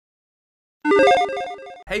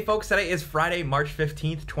Hey folks, today is Friday, March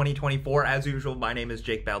 15th, 2024. As usual, my name is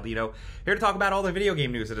Jake Baldino, here to talk about all the video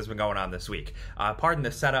game news that has been going on this week. Pardon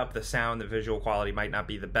the setup, the sound, the visual quality might not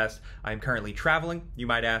be the best. I'm currently traveling. You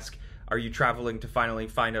might ask, are you traveling to finally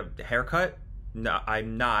find a haircut? No,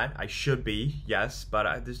 I'm not. I should be, yes,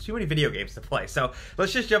 but there's too many video games to play. So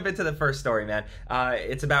let's just jump into the first story, man.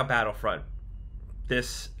 It's about Battlefront.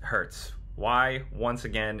 This hurts. Why, once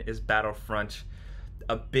again, is Battlefront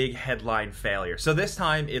a big headline failure? So this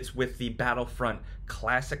time it's with the Battlefront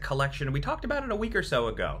Classic collection. We talked about it a week or so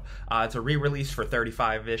ago. It's a re-release for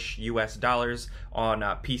 $35-ish US on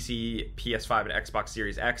PC, PS5, and Xbox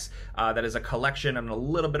Series X. That is a collection and a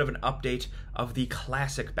little bit of an update of the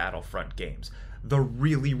classic Battlefront games. The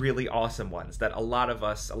really, really awesome ones that a lot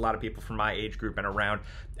of people from my age group and around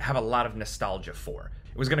have a lot of nostalgia for.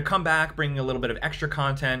 It was going to come back, bringing a little bit of extra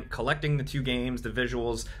content, collecting the two games, the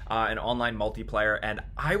visuals, and online multiplayer, and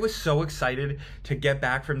I was so excited to get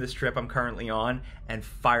back from this trip I'm currently on and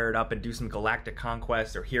fire it up and do some Galactic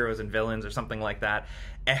Conquest or Heroes and Villains or something like that.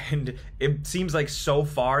 And it seems like so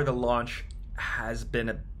far the launch has been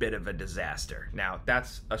a bit of a disaster. Now,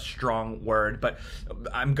 that's a strong word, but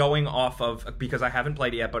I'm going off of, because I haven't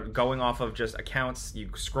played it yet, but going off of just accounts, you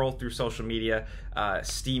scroll through social media,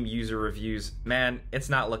 Steam user reviews, man, it's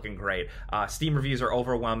not looking great. Steam reviews are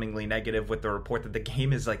overwhelmingly negative, with the report that the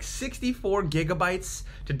game is like 64 gigabytes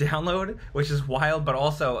to download, which is wild, but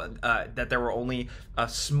also that there were only a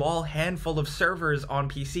small handful of servers on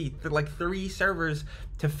PC, like 3 servers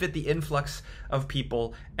to fit the influx of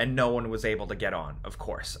people, and no one was able to get on, of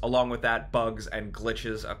course. Along with that, bugs and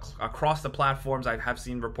glitches across the platforms. I have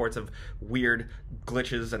seen reports of weird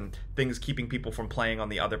glitches and things keeping people from playing on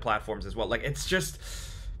the other platforms as well. Like, it's just,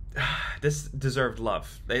 this deserved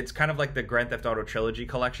love. It's kind of like the Grand Theft Auto Trilogy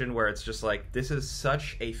collection, where it's just like, this is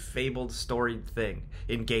such a fabled storied thing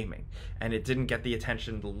in gaming, and it didn't get the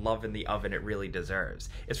attention, the love in the oven it really deserves.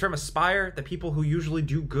 It's from Aspyr, the people who usually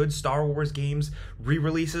do good Star Wars games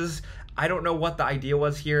re-releases. I don't know what the idea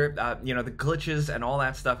was here. You know, the glitches and all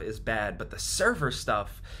that stuff is bad, but the server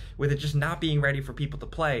stuff, with it just not being ready for people to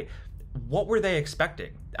play, what were they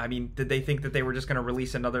expecting? I mean, did they think that they were just going to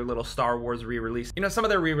release another little Star Wars re-release? You know, some of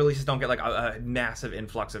their re-releases don't get like a massive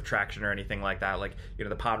influx of traction or anything like that, like, you know,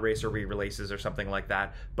 the Pod Racer re-releases or something like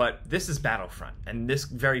that. But this is Battlefront, and this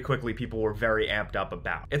very quickly people were very amped up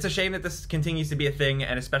about. It's a shame that this continues to be a thing,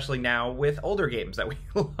 and especially now with older games that we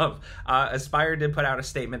love. Aspyr did put out a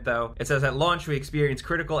statement, though. It says, at launch, we experienced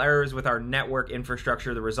critical errors with our network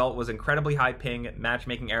infrastructure. The result was incredibly high ping,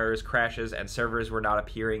 matchmaking errors, crashes, and servers were not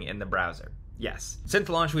appearing in the browser. Yes. Since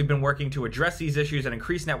launch, we've been working to address these issues and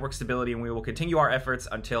increase network stability, and we will continue our efforts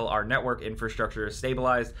until our network infrastructure is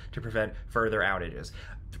stabilized to prevent further outages.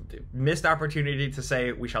 Missed opportunity to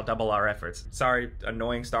say we shall double our efforts. Sorry,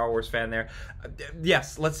 annoying Star Wars fan there.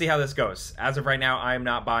 Yes, let's see how this goes. As of right now, I am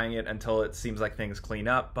not buying it until it seems like things clean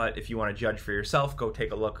up, but if you want to judge for yourself, go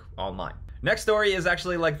take a look online. Next story is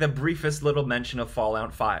actually like the briefest little mention of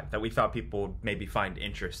Fallout 5 that we thought people would maybe find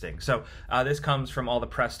interesting. So this comes from all the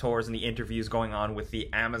press tours and the interviews going on with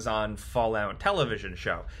the Amazon Fallout television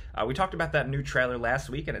show. We talked about that new trailer last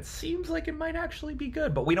week, and it seems like it might actually be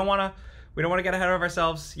good, but we don't want to get ahead of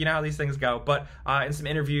ourselves. You know how these things go. But in some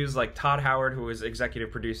interviews, like Todd Howard, who was executive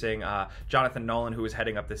producing, Jonathan Nolan, who was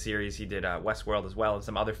heading up the series, he did Westworld as well, and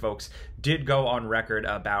some other folks did go on record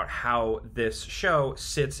about how this show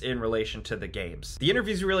sits in relation to the games. The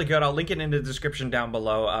interview's really good. I'll link it in the description down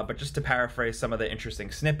below, but just to paraphrase some of the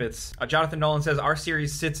interesting snippets, Jonathan Nolan says, our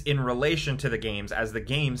series sits in relation to the games as the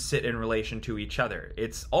games sit in relation to each other.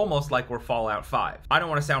 It's almost like we're Fallout 5. I don't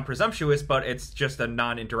want to sound presumptuous, but it's just a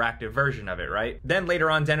non-interactive version of it, right? Then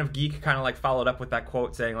later on, Den of Geek kind of like followed up with that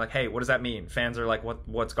quote saying like, hey, what does that mean? Fans are like,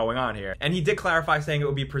 what's going on here? And he did clarify, saying it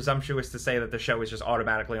would be presumptuous to say that the show is just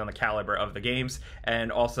automatically on the caliber of the games,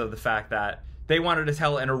 and also the fact that they wanted to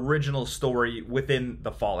tell an original story within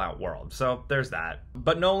the Fallout world. So there's that.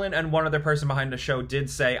 But Nolan and one other person behind the show did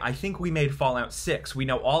say, I think we made Fallout 6. We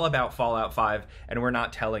know all about Fallout 5, and we're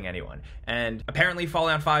not telling anyone. And apparently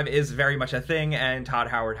Fallout 5 is very much a thing, and Todd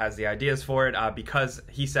Howard has the ideas for it, because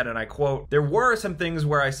he said, and I quote, there were some things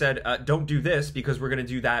where I said, don't do this because we're going to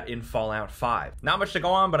do that in Fallout 5. Not much to go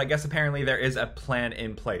on, but I guess apparently there is a plan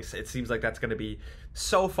in place. It seems like that's going to be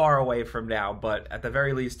so far away from now, but at the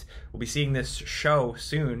very least, we'll be seeing this show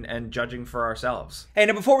soon and judging for ourselves. Hey,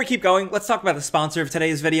 now before we keep going, let's talk about the sponsor of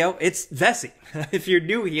today's video. It's Vessi. If you're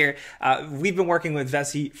new here, we've been working with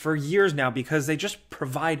Vessi for years now because they just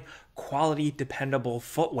provide quality, dependable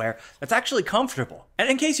footwear that's actually comfortable. And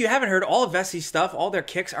in case you haven't heard, all of Vesi's stuff, all their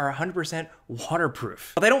kicks are 100%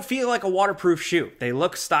 waterproof. But they don't feel like a waterproof shoe. They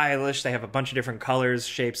look stylish, they have a bunch of different colors,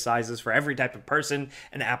 shapes, sizes for every type of person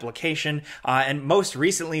and application. And most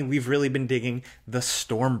recently, we've really been digging the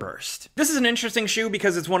Stormburst. This is an interesting shoe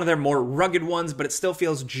because it's one of their more rugged ones, but it still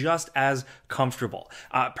feels just as comfortable.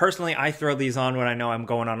 Personally, I throw these on when I know I'm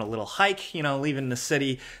going on a little hike, leaving the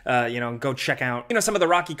city, go check out, some of the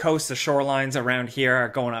rocky coasts, the shorelines around here are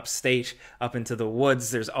going upstate, up into the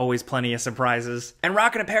woods. There's always plenty of surprises. And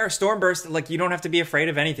rocking a pair of Stormburst, you don't have to be afraid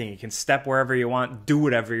of anything. You can step wherever you want, do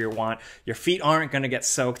whatever you want. Your feet aren't going to get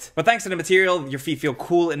soaked. But thanks to the material, your feet feel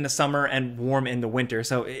cool in the summer and warm in the winter,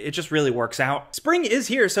 so it just really works out. Spring is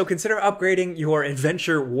here, so consider upgrading your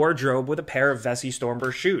adventure wardrobe with a pair of Vesi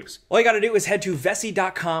Stormburst shoes. All you gotta do is head to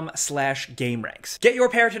vesi.com/gameranx. Get your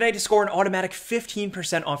pair today to score an automatic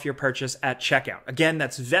 15% off your purchase at checkout. Again,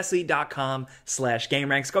 that's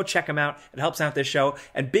vesi.com/gameranx. Go check them out. It helps out this show.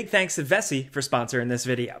 And big thanks to Vesi for sponsoring this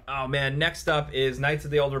video. Oh man, next up is Knights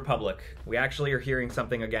of the Old Republic. We actually are hearing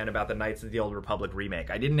something again about the Knights of the Old Republic remake.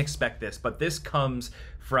 I didn't expect this, but this comes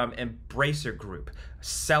from Embracer Group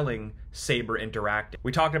selling Saber Interactive.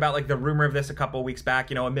 We talked about the rumor of this a couple weeks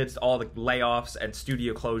back, amidst all the layoffs and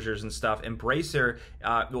studio closures and stuff.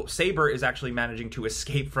 Saber is actually managing to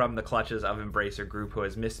escape from the clutches of Embracer Group, who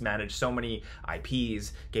has mismanaged so many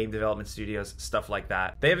IPs, game development studios, stuff like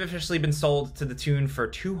that. They have officially been sold to the tune for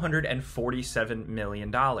 $247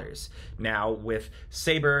 million. Now, with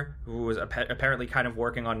Saber, who was apparently kind of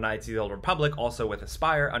working on Knights of the Old Republic, also with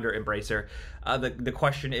Aspire under Embracer, the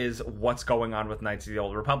question is, what's going on with Knights of the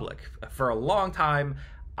Old Republic? For a long time,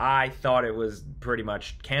 I thought it was pretty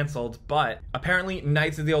much canceled, but apparently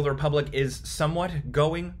Knights of the Old Republic is somewhat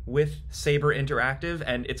going with Saber Interactive,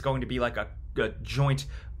 and it's going to be like a joint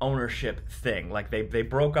ownership thing. They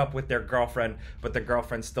broke up with their girlfriend, but the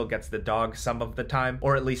girlfriend still gets the dog some of the time,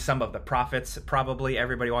 or at least some of the profits, probably.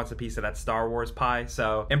 Everybody wants a piece of that Star Wars pie.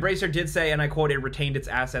 So Embracer did say, and I quote, it retained its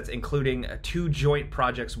assets, including 2 joint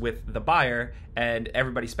projects with the buyer, and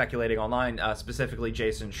everybody speculating online, specifically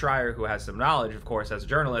Jason Schreier, who has some knowledge, of course, as a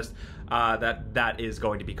journalist, that is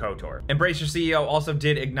going to be KOTOR. Embracer CEO also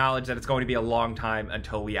did acknowledge that it's going to be a long time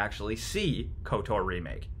until we actually see KOTOR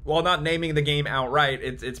remake. While not naming the game outright,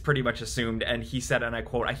 it's pretty much assumed, and he said, and I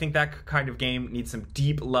quote, I think that kind of game needs some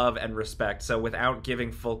deep love and respect, so without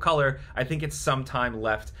giving full color, I think it's some time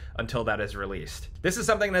left until that is released. This is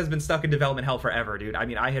something that has been stuck in development hell forever, dude. I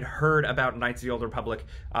mean, I had heard about Knights of the Old Republic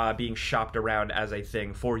being shopped around as a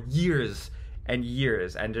thing for years and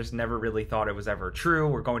years, and just never really thought it was ever true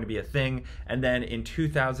or going to be a thing. And then in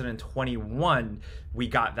 2021, we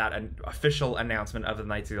got that official announcement of the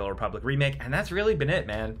Knights of the Old Republic remake, and that's really been it,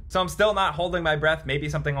 man. So I'm still not holding my breath. Maybe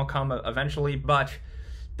something will come eventually, but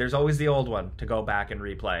there's always the old one to go back and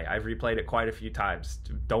replay. I've replayed it quite a few times.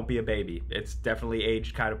 Don't be a baby. It's definitely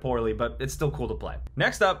aged kind of poorly, but it's still cool to play.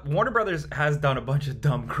 Next up, Warner Brothers has done a bunch of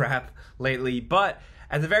dumb crap lately, but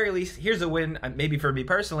at the very least, here's a win, maybe for me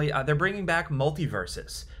personally. They're bringing back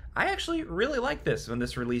Multiversus. I actually really liked this when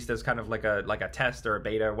this released as kind of like a test or a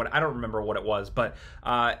beta. I don't remember what it was, but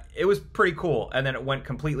it was pretty cool. And then it went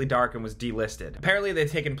completely dark and was delisted. Apparently,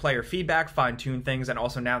 they've taken player feedback, fine-tuned things, and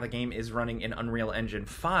also now the game is running in Unreal Engine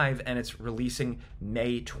 5, and it's releasing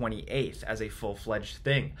May 28th as a full-fledged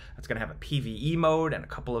thing. It's going to have a PvE mode and a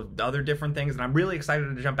couple of other different things, and I'm really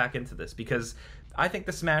excited to jump back into this because I think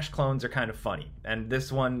the Smash clones are kind of funny, and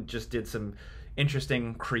this one just did some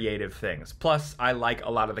interesting creative things. Plus, I like a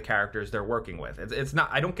lot of the characters they're working with. It's not,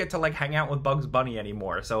 I don't get to hang out with Bugs Bunny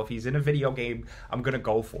anymore, so if he's in a video game, I'm gonna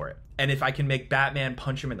go for it. And if I can make Batman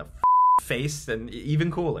punch him in the face, then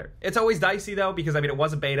even cooler. It's always dicey though, because I mean, it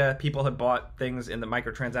was a beta, people had bought things in the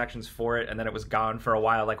microtransactions for it, and then it was gone for a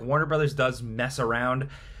while. Warner Brothers does mess around,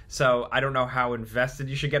 so I don't know how invested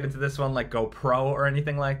you should get into this one, go pro or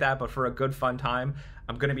anything like that, but for a good fun time,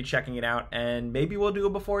 I'm going to be checking it out, and maybe we'll do a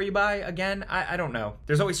before you buy again. I don't know.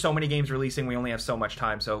 There's always so many games releasing, we only have so much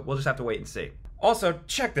time, so we'll just have to wait and see. Also,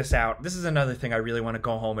 check this out. This is another thing I really want to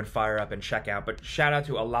go home and fire up and check out, but shout out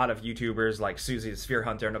to a lot of YouTubers like Susie the Sphere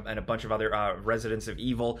Hunter and a bunch of other residents of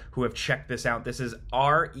evil who have checked this out. This is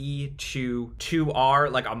RE2R,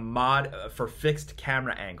 a mod for fixed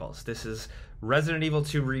camera angles. This is Resident Evil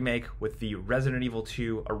 2 Remake with the Resident Evil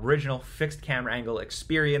 2 original fixed camera angle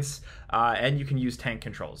experience, and you can use tank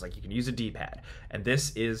controls, you can use a D-pad, and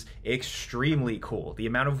this is extremely cool. The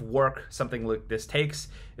amount of work something like this takes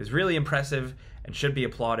is really impressive and should be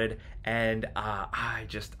applauded, and I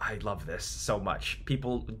love this so much.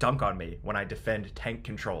 People dunk on me when I defend tank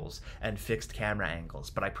controls and fixed camera angles,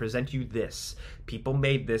 but I present you this. People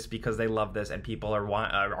made this because they love this, and people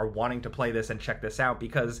are wanting to play this and check this out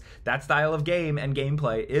because that style of game and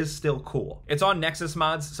gameplay is still cool. It's on Nexus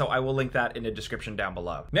Mods, so I will link that in the description down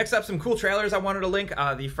below. Next up, some cool trailers I wanted to link.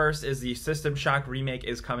 The first is the System Shock remake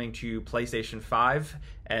is coming to PlayStation 5,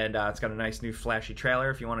 and it's got a nice new flashy trailer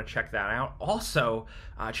if you want to check that out. Also,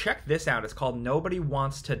 check this out. It's called Nobody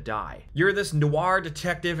Wants to Die. You're this noir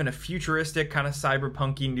detective in a futuristic kind of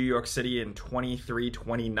cyberpunky New York City in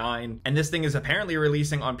 2329, and this thing is apparently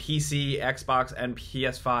releasing on PC, Xbox, and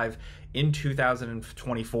PS5 in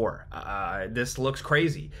 2024. This looks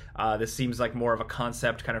crazy. This seems like more of a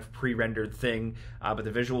concept kind of pre-rendered thing, but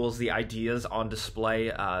the visuals, the ideas on display,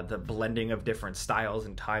 the blending of different styles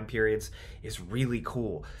and time periods is really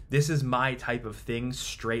cool. This is my type of thing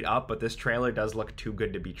straight up, but this trailer does look too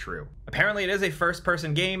good to be true. Apparently it is a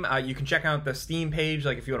first-person game. You can check out the Steam page,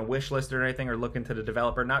 like if you want to wishlist it or anything, or look into the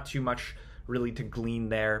developer. Not too much really to glean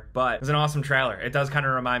there, but it's an awesome trailer. It does kind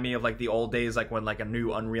of remind me of like the old days, like when like a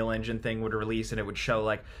new Unreal Engine thing would release and it would show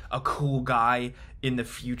like a cool guy in the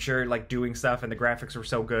future like doing stuff, and the graphics were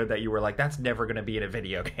so good that you were like, that's never gonna be in a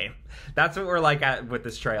video game. That's what we're like at with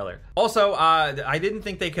this trailer. Also, I didn't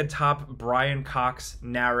think they could top Brian Cox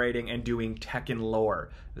narrating and doing Tekken lore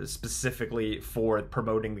specifically for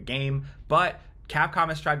promoting the game, but Capcom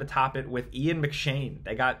has tried to top it with Ian McShane.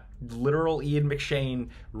 They got literal Ian McShane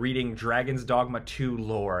reading Dragon's Dogma 2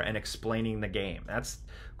 lore and explaining the game. That's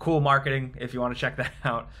cool marketing if you want to check that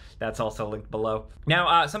out. That's also linked below.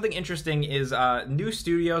 Now, something interesting is new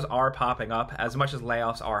studios are popping up. As much as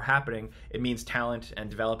layoffs are happening, it means talent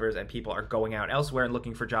and developers and people are going out elsewhere and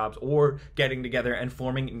looking for jobs or getting together and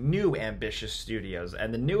forming new ambitious studios.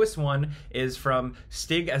 And the newest one is from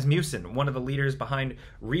Stig Asmussen, one of the leaders behind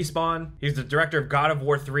Respawn. He's the director of God of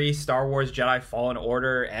War 3, Star Wars Jedi Fallen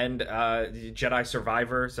Order, and Jedi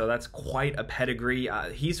Survivor, so that's quite a pedigree.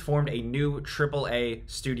 He's formed a new AAA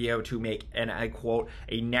studio to make, and I quote,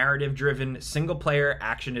 a narrative-driven, single-player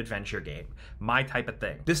action-adventure game. My type of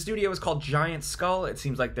thing. This studio is called Giant Skull. It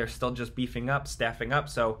seems like they're still just beefing up, staffing up,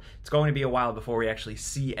 so it's going to be a while before we actually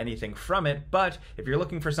see anything from it, but if you're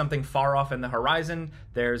looking for something far off in the horizon,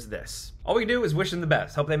 there's this. All we can do is wish them the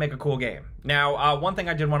best. Hope they make a cool game. Now, one thing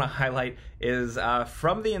I did want to highlight is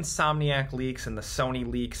from the Insomniac leaks and the Sony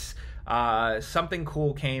leaks, something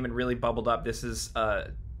cool came and really bubbled up. This is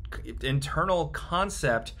internal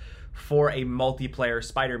concept for a multiplayer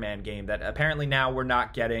Spider-Man game that apparently now we're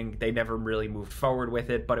not getting. They never really moved forward with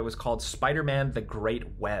it, but it was called Spider-Man The Great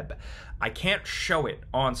Web. I can't show it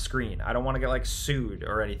on screen. I don't want to get like sued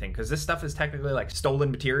or anything because this stuff is technically like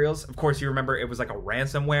stolen materials. Of course, you remember it was like a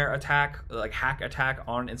ransomware attack, like hack attack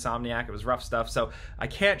on Insomniac. It was rough stuff, so I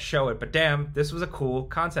can't show it, but damn, this was a cool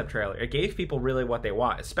concept trailer. It gave people really what they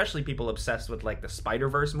want, especially people obsessed with like the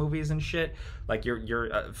Spider-Verse movies and shit. Like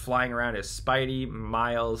you're flying around as Spidey,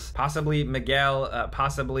 Miles, possibly Miguel,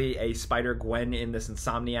 possibly a Spider-Gwen in this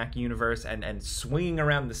Insomniac universe, and swinging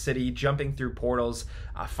around the city, jumping through portals,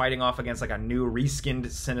 fighting off against like a new reskinned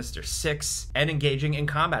Sinister Six, and engaging in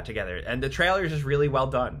combat together. And the trailer is just really well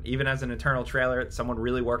done. Even as an internal trailer, someone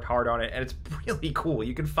really worked hard on it, and it's really cool.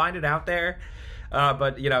 You can find it out there.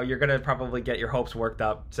 But you know, you're gonna probably get your hopes worked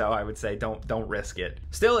up, so I would say don't risk it.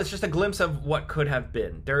 Still, it's just a glimpse of what could have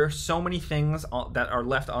been. There are so many things that are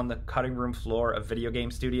left on the cutting room floor of video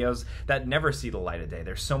game studios that never see the light of day.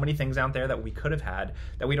 There's so many things out there that we could have had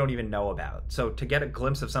that we don't even know about. So to get a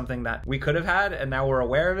glimpse of something that we could have had and now we're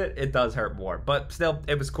aware of it, it does hurt more. But still,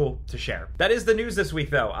 it was cool to share. That is the news this week,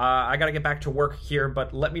 though. I gotta get back to work here,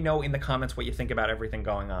 but let me know in the comments what you think about everything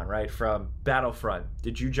going on, right? From Battlefront,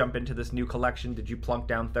 did you jump into this new collection? Did you plunk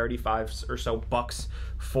down 35 or so bucks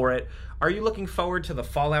for it? Are you looking forward to the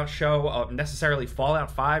Fallout show, necessarily Fallout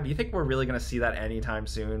 5? Do you think we're really going to see that anytime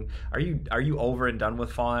soon? Are you over and done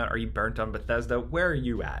with Fallout? Are you burnt on Bethesda? Where are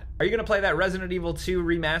you at? Are you going to play that Resident Evil 2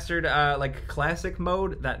 remastered like classic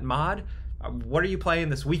mode, that mod? What are you playing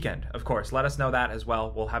this weekend? Of course, let us know that as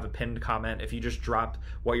well. We'll have a pinned comment. If you just dropped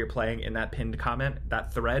what you're playing in that pinned comment,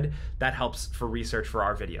 that thread, that helps for research for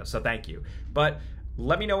our video, so thank you. But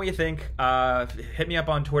let me know what you think. Hit me up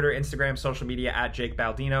on Twitter, Instagram, social media at Jake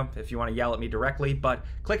Baldino if you want to yell at me directly, but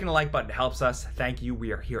clicking the like button helps us. Thank you.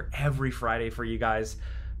 We are here every Friday for you guys.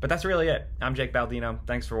 But that's really it. I'm Jake Baldino.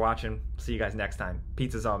 Thanks for watching. See you guys next time.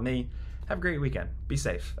 Pizza's on me. Have a great weekend. Be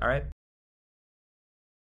safe, all right?